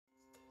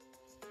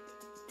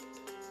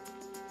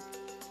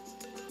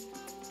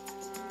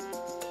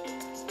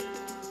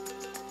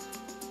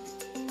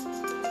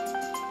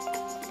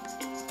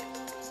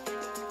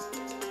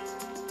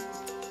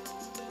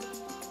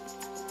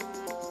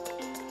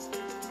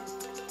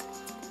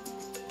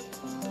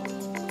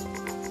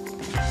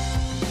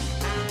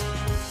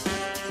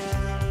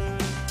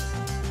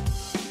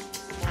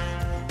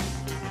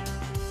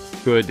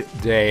Good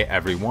day,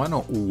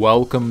 everyone.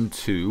 Welcome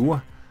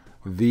to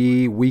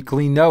the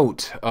weekly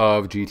note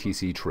of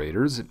GTC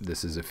Traders.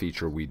 This is a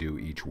feature we do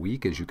each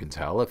week, as you can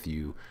tell if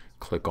you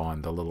click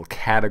on the little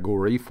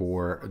category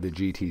for the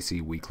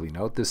GTC weekly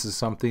note. This is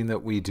something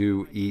that we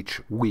do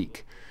each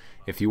week.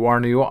 If you are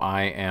new,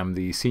 I am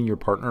the senior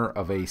partner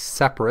of a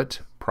separate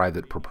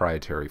private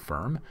proprietary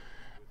firm,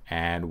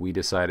 and we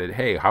decided,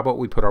 hey, how about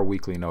we put our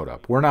weekly note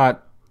up? We're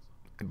not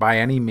by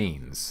any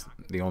means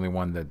the only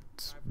one that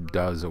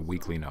does a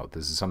weekly note.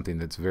 This is something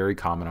that's very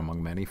common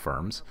among many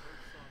firms,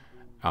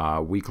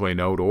 weekly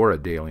note or a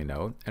daily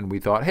note. And we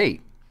thought,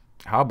 hey,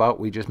 how about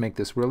we just make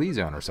this real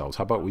easy on ourselves?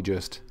 How about we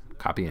just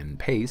copy and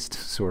paste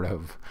sort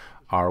of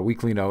our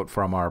weekly note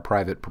from our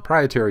private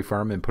proprietary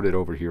firm and put it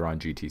over here on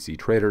GTC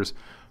Traders?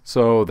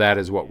 So that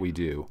is what we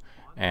do.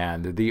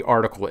 And the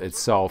article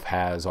itself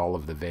has all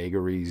of the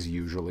vagaries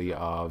usually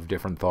of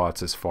different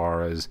thoughts as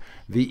far as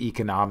the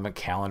economic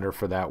calendar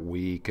for that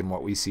week and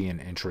what we see in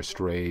interest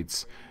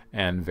rates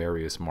and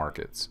various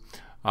markets.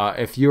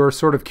 If you're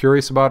sort of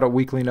curious about a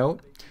weekly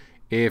note,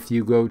 if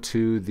you go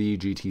to the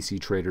GTC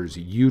Traders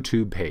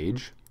YouTube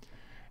page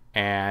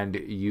and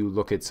you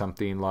look at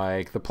something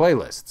like the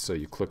playlists, so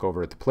you click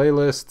over at the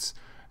playlists,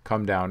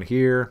 come down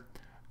here,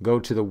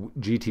 go to the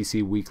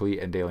GTC weekly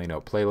and daily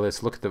note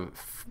playlist, look at the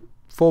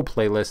full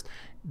playlist.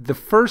 The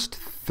first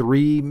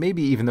three,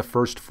 maybe even the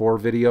first four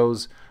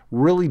videos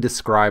really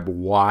describe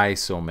why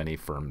so many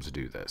firms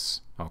do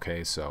this.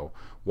 Okay, so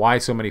why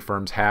so many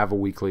firms have a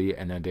weekly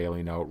and a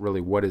daily note,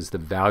 really what is the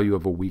value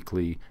of a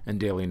weekly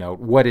and daily note,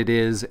 what it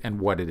is and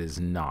what it is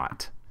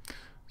not.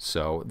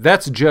 So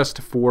that's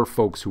just for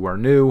folks who are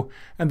new.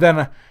 And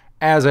then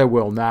as I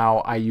will now,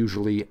 I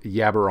usually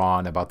yabber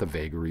on about the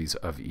vagaries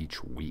of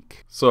each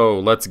week. So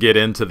let's get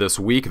into this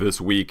week. This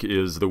week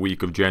is the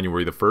week of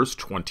January the 1st,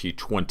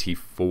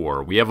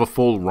 2024. We have a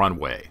full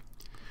runway.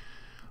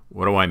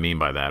 What do I mean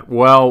by that?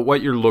 Well,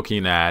 what you're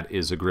looking at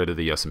is a grid of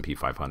the S&P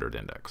 500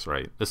 index,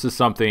 right? This is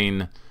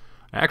something,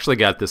 I actually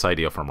got this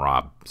idea from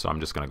Rob, so I'm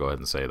just going to go ahead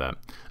and say that.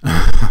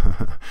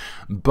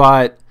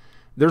 But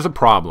there's a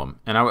problem,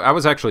 and I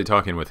was actually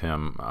talking with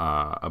him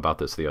about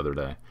this the other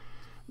day.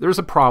 There's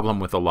a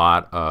problem with a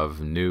lot of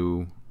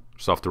new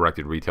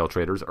self-directed retail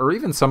traders, or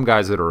even some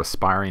guys that are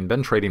aspiring,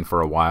 been trading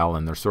for a while,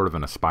 and they're sort of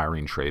an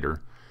aspiring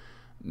trader.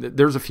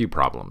 There's a few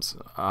problems.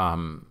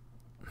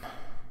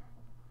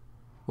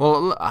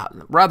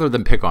 Rather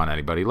than pick on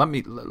anybody,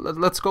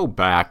 let's go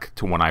back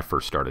to when I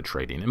first started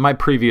trading. In my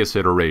previous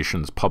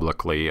iterations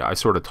publicly, I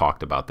sort of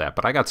talked about that,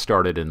 but I got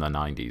started in the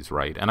 90s,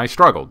 right? And I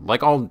struggled,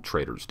 like all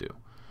traders do.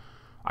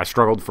 I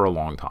struggled for a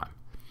long time.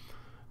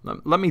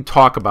 Let me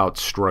talk about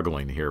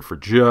struggling here for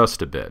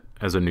just a bit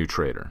as a new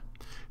trader.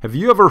 Have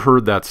you ever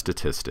heard that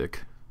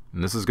statistic?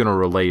 And this is going to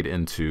relate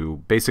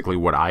into basically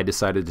what I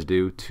decided to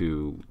do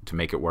to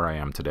make it where I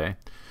am today.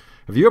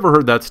 Have you ever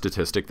heard that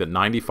statistic that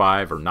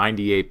 95 or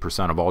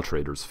 98% of all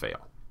traders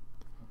fail?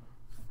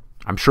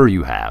 I'm sure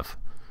you have.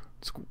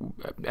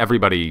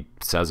 Everybody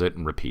says it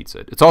and repeats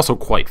it. It's also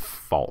quite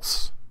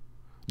false.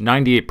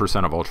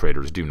 98% of all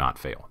traders do not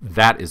fail.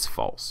 That is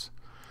false.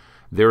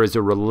 There is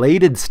a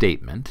related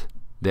statement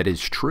that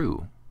is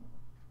true,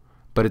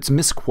 but it's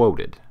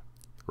misquoted,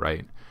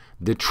 right?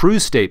 The true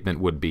statement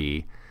would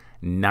be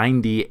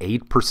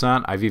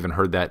 98%. I've even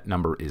heard that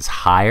number is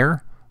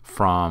higher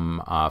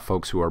from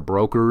folks who are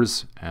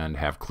brokers and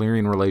have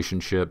clearing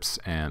relationships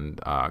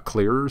and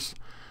clearers,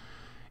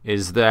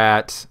 is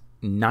that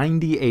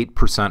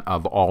 98%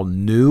 of all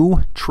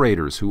new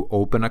traders who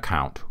open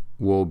account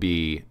will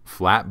be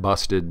flat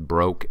busted,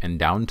 broke, and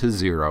down to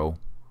zero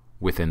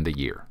within the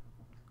year.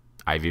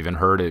 I've even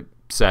heard it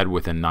said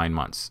within 9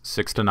 months,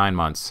 6 to 9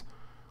 months,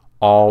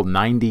 all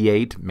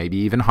 98, maybe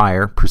even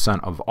higher,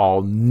 percent of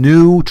all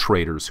new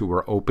traders who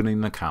are opening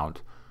an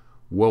account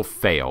will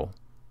fail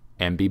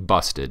and be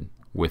busted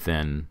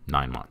within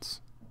 9 months.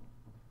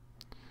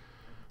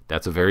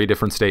 That's a very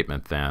different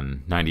statement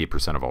than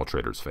 98% of all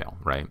traders fail,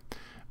 right?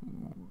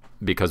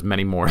 Because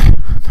many more,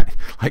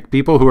 like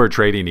people who are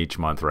trading each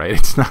month, right?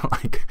 It's not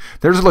like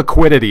there's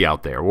liquidity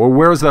out there. Well,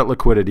 where's that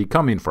liquidity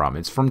coming from?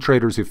 It's from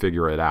traders who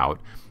figure it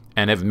out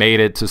and have made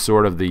it to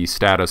sort of the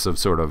status of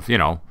sort of, you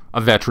know,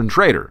 a veteran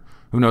trader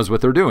who knows what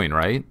they're doing,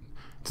 right?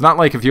 It's not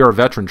like if you're a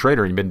veteran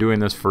trader and you've been doing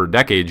this for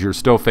decades, you're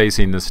still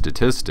facing the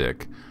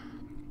statistic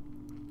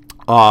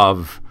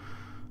of,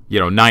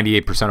 you know,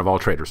 98% of all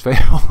traders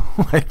fail.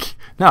 Like,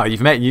 no,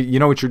 you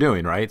know what you're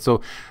doing, right?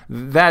 So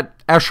that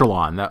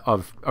echelon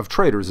of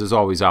traders is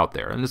always out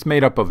there, and it's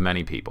made up of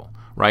many people,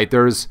 right?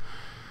 There's,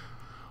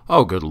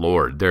 oh, good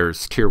Lord,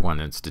 there's tier one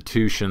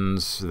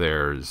institutions,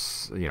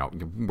 there's, you know,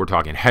 we're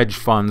talking hedge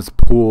funds,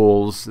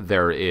 pools,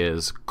 there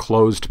is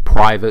closed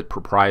private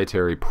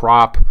proprietary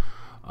prop.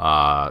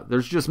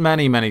 There's just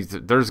many,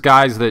 there's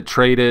guys that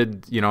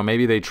traded, you know,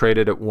 maybe they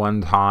traded at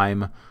one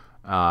time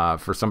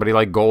for somebody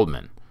like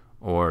Goldman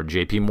or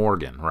JP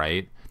Morgan,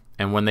 right?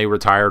 And when they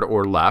retired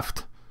or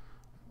left,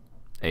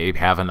 they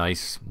have a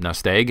nice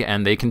nest egg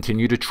and they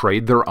continue to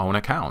trade their own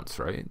accounts,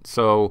 right?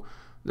 So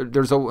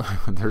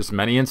There's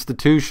many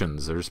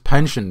institutions, there's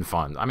pension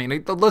funds. I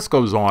mean, the list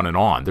goes on and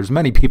on. There's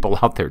many people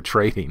out there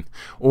trading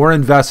or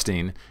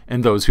investing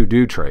in those who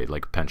do trade,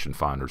 like a pension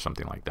fund or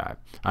something like that.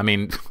 I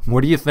mean,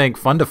 what do you think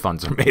fund of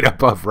funds are made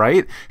up of,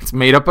 right? It's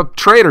made up of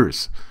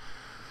traders.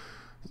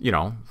 You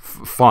know,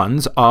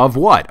 funds of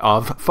what?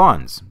 Of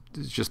funds.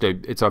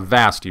 It's a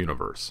vast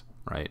universe,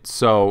 right?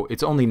 So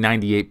it's only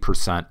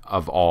 98%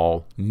 of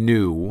all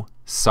new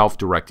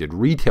self-directed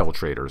retail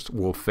traders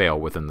will fail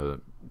within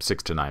the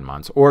 6 to 9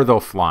 months, or they'll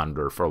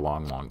flounder for a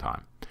long, long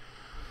time.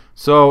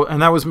 So, and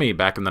that was me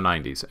back in the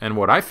 90s. And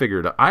what I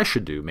figured I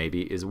should do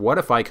maybe is, what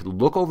if I could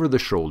look over the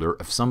shoulder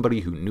of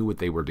somebody who knew what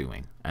they were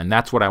doing? And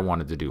that's what I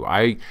wanted to do.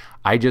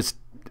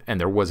 And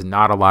there was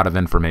not a lot of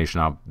information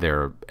out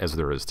there as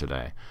there is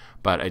today.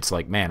 But it's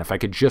like, man, if I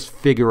could just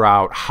figure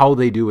out how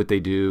they do what they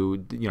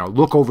do, you know,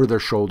 look over their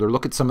shoulder,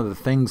 look at some of the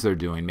things they're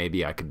doing,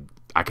 maybe I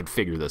could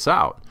figure this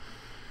out.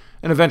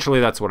 And eventually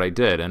that's what I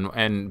did.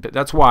 And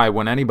that's why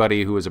when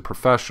anybody who is a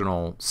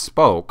professional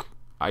spoke,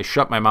 I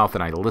shut my mouth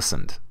and I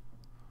listened.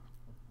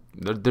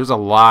 There's a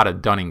lot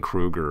of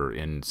Dunning-Kruger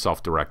in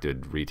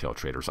self-directed retail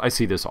traders. I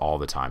see this all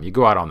the time. You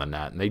go out on the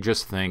net and they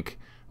just think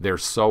they're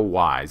so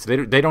wise. They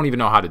don't even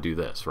know how to do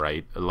this,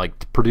 right? Like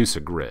to produce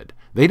a grid.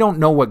 They don't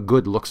know what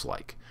good looks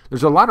like.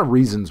 There's a lot of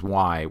reasons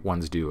why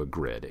ones do a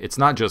grid. It's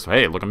not just,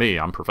 hey, look at me,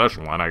 I'm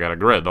professional and I got a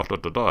grid.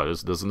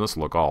 Doesn't this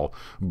look all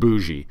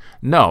bougie?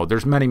 No,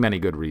 there's many, many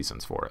good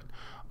reasons for it.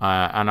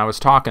 And I was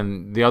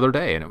talking the other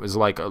day, and it was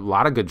like a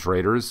lot of good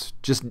traders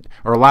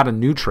or a lot of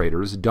new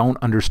traders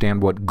don't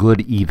understand what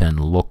good even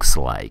looks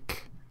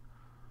like.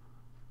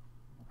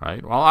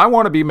 Right? Well, I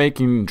want to be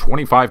making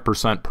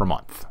 25% per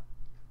month.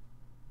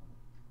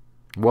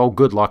 Well,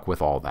 good luck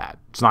with all that.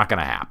 It's not going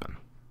to happen.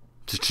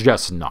 It's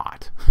just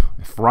not.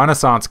 If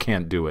Renaissance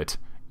can't do it,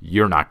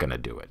 you're not going to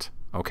do it.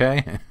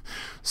 Okay?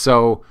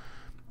 So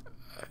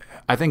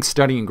I think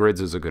studying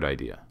grids is a good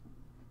idea.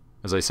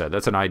 As I said,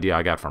 that's an idea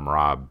I got from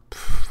Rob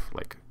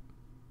like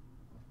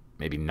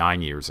maybe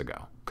 9 years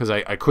ago. Because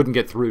I couldn't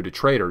get through to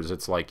traders.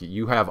 It's like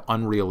you have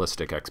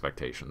unrealistic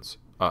expectations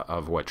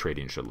of what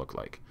trading should look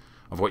like,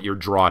 of what your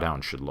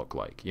drawdown should look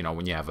like, you know,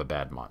 when you have a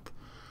bad month.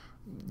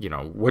 You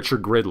know, what's your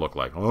grid look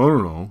like? I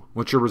don't know.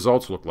 What's your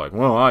results look like?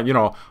 Well, you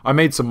know, I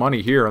made some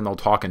money here, and they'll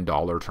talk in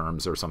dollar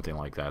terms or something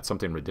like that,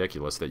 something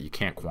ridiculous that you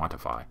can't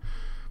quantify.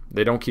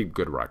 They don't keep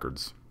good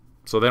records,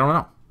 so they don't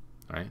know,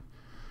 right?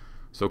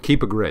 So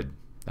keep a grid.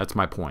 That's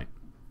my point.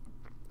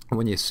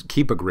 When you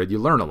keep a grid, you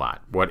learn a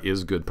lot. What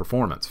is good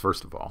performance,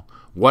 first of all?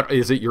 What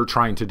is it you're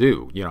trying to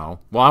do? You know,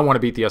 well, I want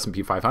to beat the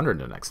S&P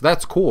 500 index.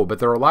 That's cool, but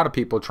there are a lot of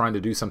people trying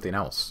to do something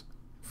else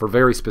for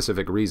very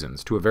specific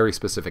reasons, to a very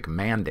specific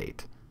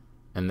mandate.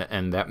 And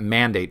that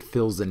mandate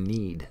fills a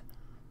need,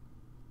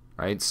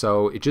 right?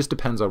 So it just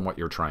depends on what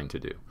you're trying to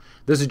do.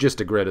 This is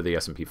just a grid of the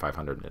S&P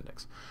 500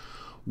 index.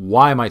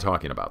 Why am I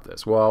talking about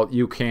this? Well,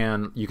 you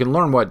can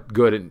learn what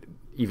good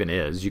even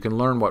is. You can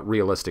learn what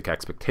realistic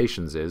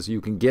expectations is. You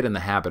can get in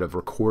the habit of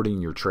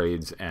recording your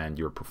trades and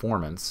your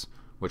performance,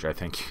 which I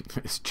think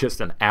is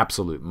just an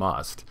absolute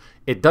must.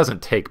 It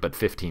doesn't take but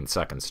 15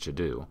 seconds to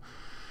do.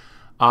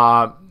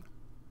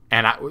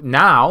 And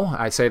now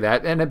I say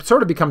that, and it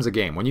sort of becomes a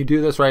game. When you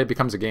do this, right, it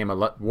becomes a game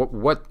of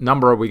what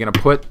number are we going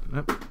to put?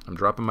 I'm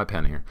dropping my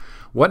pen here.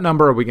 What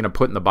number are we going to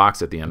put in the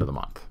box at the end of the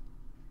month,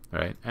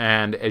 right?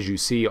 And as you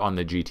see on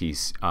the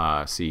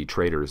GTC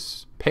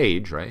Traders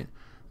page, right,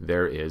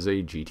 there is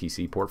a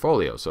GTC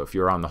portfolio. So if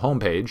you're on the home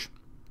page,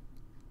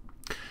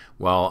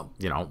 well,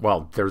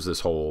 there's this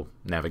whole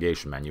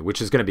navigation menu,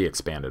 which is going to be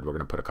expanded. We're going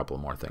to put a couple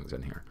of more things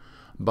in here.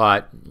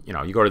 But, you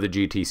know, you go to the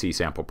GTC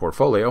sample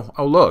portfolio.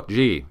 Oh, look,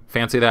 gee,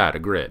 fancy that, a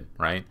grid,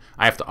 right?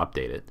 I have to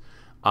update it.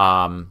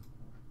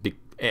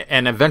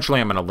 And eventually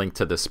I'm going to link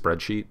to this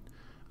spreadsheet.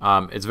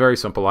 It's very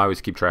simple. I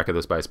always keep track of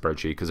this by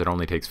spreadsheet because it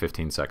only takes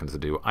 15 seconds to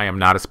do. I am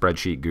not a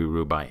spreadsheet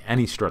guru by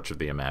any stretch of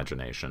the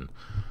imagination.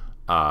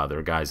 There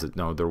are guys that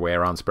know their way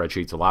around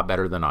spreadsheets a lot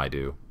better than I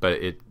do. But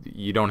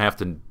you don't have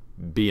to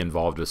be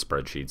involved with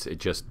spreadsheets.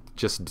 It's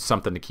just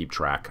something to keep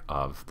track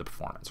of the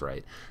performance,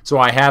 right? So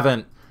I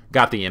haven't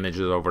got the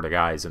images over to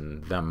guys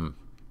and them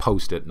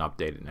post it and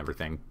update it and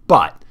everything,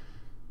 but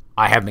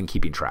I have been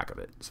keeping track of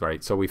it,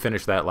 right? So we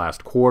finished that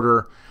last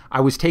quarter.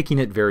 I was taking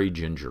it very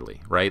gingerly,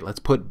 right?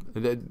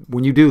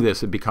 When you do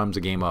this, it becomes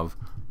a game of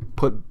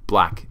put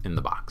black in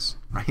the box,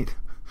 right?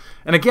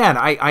 And again,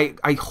 I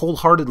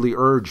wholeheartedly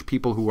urge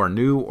people who are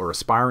new or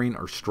aspiring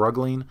or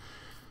struggling,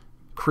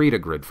 create a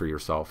grid for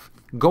yourself.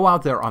 Go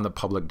out there on the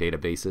public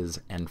databases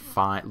and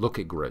look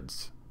at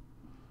grids.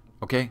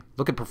 Okay,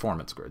 look at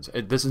performance grids.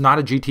 This is not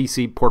a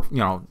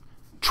GTC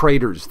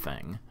traders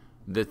thing.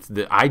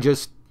 That I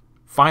just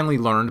finally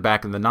learned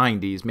back in the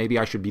 90s. Maybe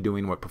I should be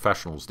doing what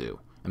professionals do,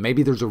 and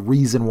maybe there's a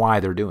reason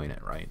why they're doing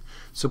it, right?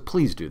 So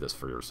please do this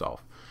for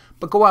yourself.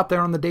 But go out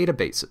there on the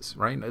databases,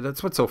 right?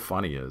 That's what's so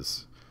funny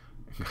is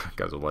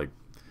guys are like,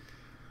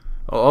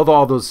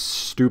 all those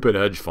stupid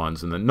hedge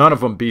funds, and then none of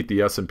them beat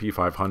the S&P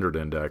 500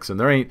 index, and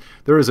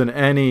there isn't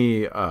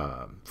any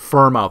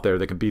firm out there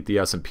that can beat the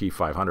S&P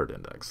 500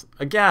 index.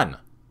 Again,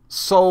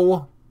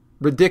 so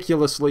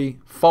ridiculously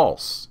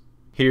false.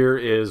 Here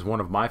is one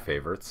of my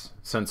favorites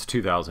since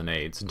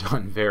 2008. It's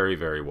done very,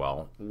 very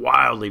well.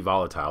 Wildly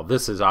volatile.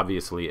 This is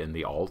obviously in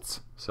the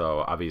alts.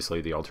 So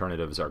obviously the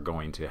alternatives are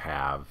going to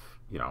have,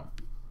 you know,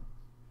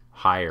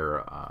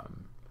 higher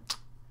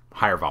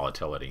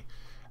volatility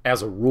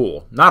as a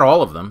rule. Not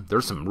all of them.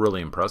 There's some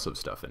really impressive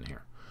stuff in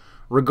here.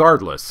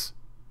 Regardless,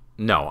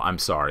 no, I'm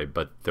sorry,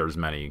 but there's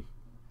many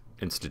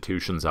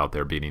institutions out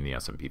there beating the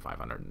S&P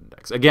 500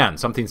 index. Again,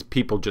 something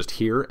people just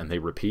hear and they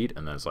repeat,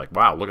 and then it's like,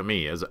 wow, look at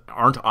me.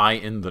 Aren't I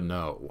in the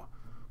know?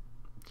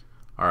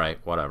 All right,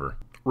 whatever.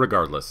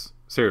 Regardless,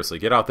 seriously,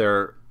 get out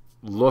there,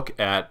 look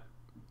at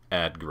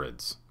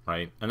grids,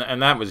 right?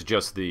 And that was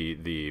just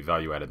the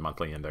value-added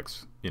monthly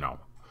index. You know,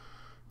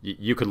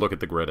 you could look at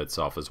the grid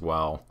itself as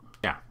well.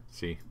 Yeah,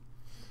 see?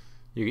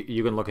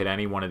 You can look at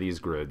any one of these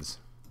grids.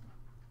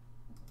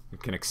 You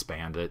can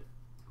expand it.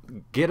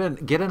 Get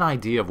an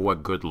idea of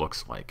what good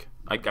looks like.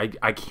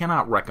 I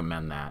cannot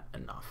recommend that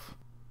enough.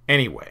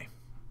 Anyway,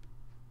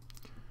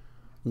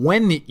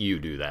 when you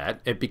do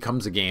that, it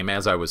becomes a game,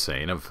 as I was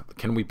saying, of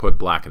can we put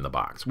black in the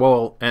box?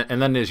 Well,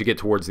 and then as you get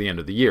towards the end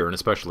of the year, and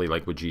especially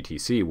like with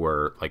GTC,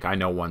 where like I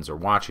know ones are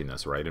watching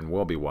this, right, and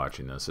will be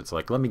watching this, it's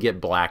like, let me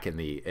get black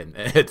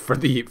for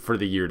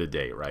the year to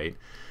date, right?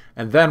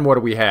 And then what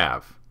do we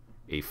have?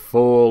 A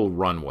full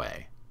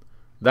runway.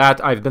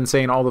 That I've been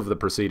saying all of the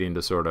preceding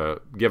to sort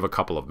of give a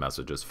couple of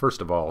messages.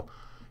 First of all,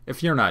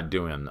 if you're not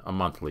doing a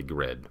monthly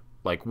grid,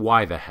 like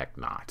why the heck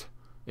not?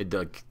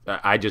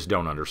 I just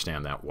don't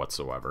understand that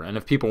whatsoever. And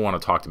if people want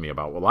to talk to me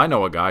about, well, I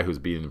know a guy who's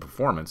beating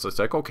performance, it's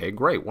like, okay,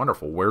 great,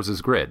 wonderful. Where's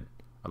his grid?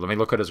 Let me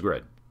look at his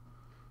grid.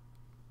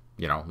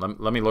 You know,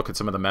 let me look at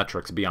some of the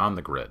metrics beyond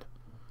the grid.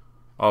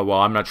 Oh,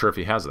 well, I'm not sure if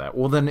he has that.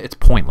 Well, then it's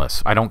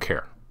pointless. I don't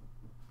care.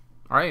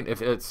 All right,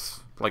 if it's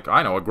like,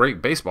 I know a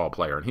great baseball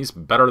player, and he's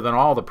better than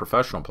all the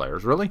professional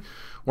players. Really?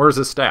 Where's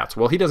his stats?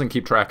 Well, he doesn't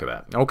keep track of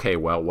that. Okay,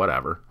 well,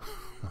 whatever.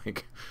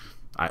 Like,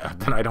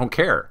 then I don't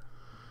care.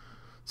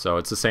 So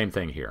it's the same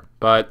thing here.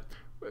 But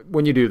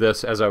when you do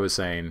this, as I was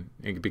saying,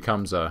 it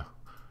becomes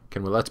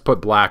let's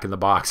put black in the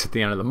box at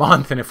the end of the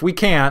month, and if we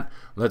can't,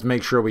 let's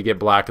make sure we get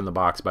black in the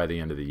box by the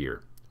end of the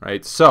year,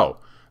 right? So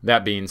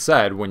that being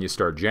said, when you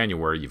start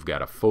January, you've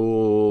got a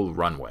full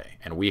runway,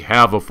 and we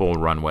have a full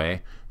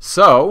runway.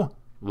 So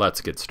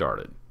let's get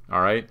started.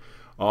 All right.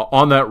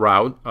 On that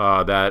route,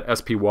 that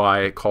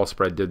SPY call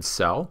spread did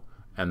sell,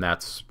 and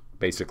that's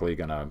basically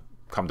going to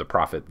come to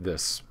profit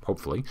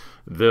hopefully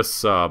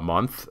this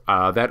month.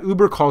 That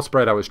Uber call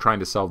spread I was trying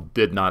to sell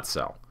did not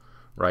sell,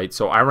 right?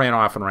 So I ran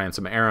off and ran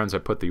some errands. I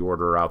put the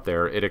order out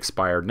there. It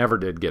expired, never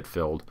did get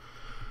filled.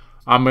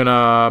 I'm going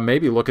to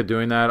maybe look at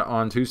doing that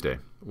on Tuesday.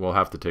 We'll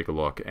have to take a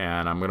look,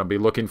 and I'm going to be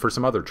looking for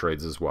some other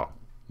trades as well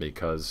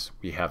because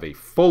we have a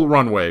full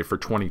runway for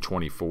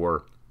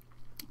 2024.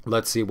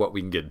 Let's see what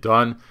we can get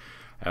done.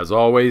 As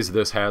always,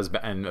 this has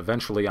been, and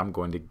eventually I'm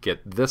going to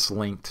get this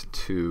linked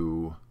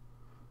to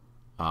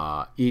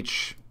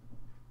each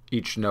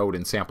node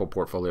and sample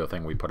portfolio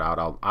thing we put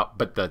out.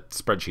 But the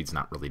spreadsheet's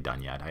not really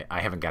done yet. I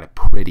haven't got it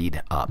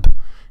prettied up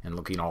and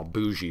looking all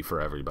bougie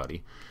for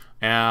everybody.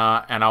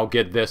 And I'll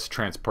get this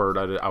transferred.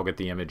 I'll get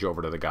the image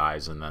over to the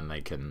guys, and then they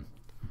can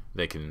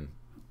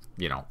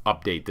you know,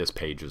 update this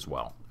page as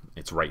well.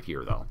 It's right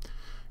here though,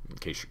 in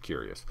case you're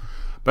curious.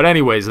 But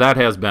anyways, that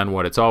has been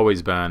what it's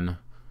always been.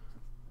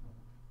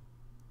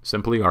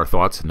 Simply our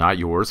thoughts, not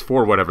yours,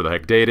 for whatever the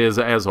heck day it is.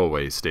 As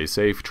always, stay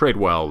safe, trade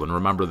well, and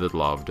remember that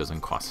love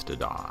doesn't cost a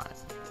dime.